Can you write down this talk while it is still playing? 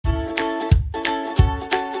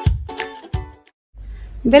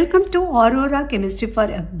Welcome to Aurora Chemistry for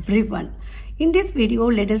everyone. In this video,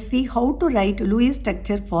 let us see how to write Lewis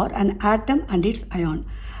structure for an atom and its ion.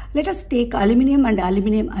 Let us take aluminium and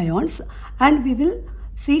aluminium ions and we will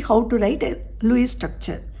see how to write a Lewis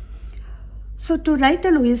structure. So to write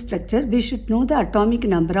a Lewis structure, we should know the atomic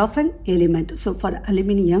number of an element. So for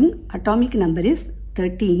aluminium, atomic number is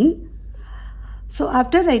 13. So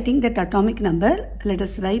after writing that atomic number, let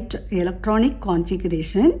us write electronic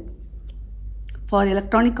configuration. For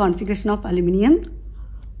electronic configuration of aluminium,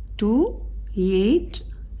 2, 8,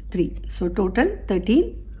 3. So total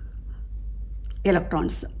 13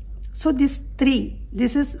 electrons. So this 3,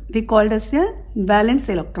 this is we called as a valence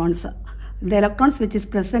electrons. The electrons which is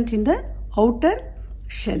present in the outer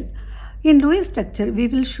shell. In Lewis structure, we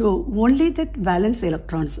will show only that valence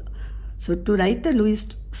electrons. So to write the Lewis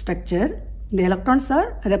structure, the electrons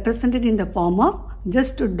are represented in the form of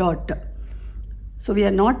just a dot. So we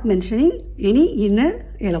are not mentioning any inner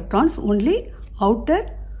electrons, only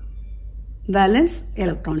outer valence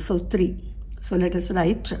electrons. So 3. So let us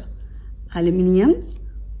write aluminium.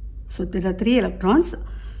 So there are 3 electrons.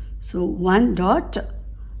 So 1 dot,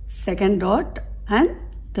 2nd dot and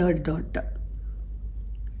 3rd dot.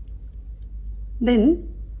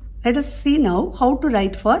 Then let us see now how to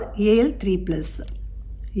write for Al3 plus.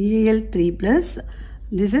 Al3 plus.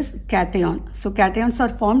 This is cation. So cations are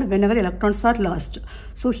formed whenever electrons are lost.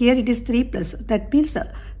 So here it is 3 plus. That means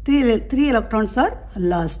 3 electrons are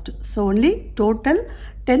lost. So only total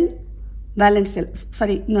 10 valence,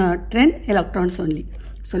 10 electrons only.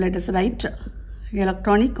 So let us write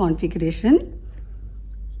electronic configuration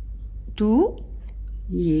 2,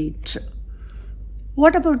 8.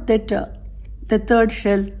 What about that the 3rd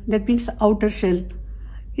shell? That means outer shell.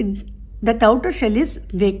 That outer shell is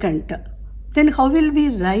vacant. Then how will we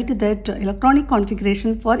write that electronic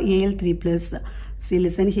configuration for Al3 plus? See,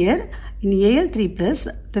 listen here. In Al3 plus,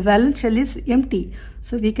 the valence shell is empty.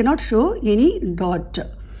 So we cannot show any dot.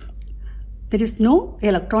 There is no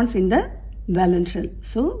electrons in the valence shell.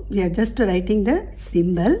 So we are just writing the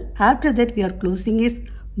symbol. After that we are closing it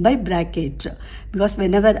by bracket. Because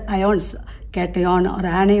whenever ions, cation or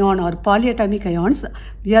anion or polyatomic ions,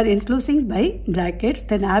 we are enclosing by brackets.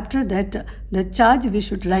 Then after that, the charge we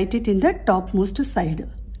should write it in the topmost side,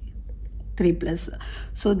 3 plus.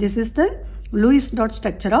 So this is the Lewis dot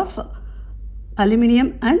structure of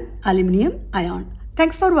aluminium and aluminium ion.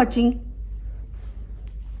 Thanks for watching.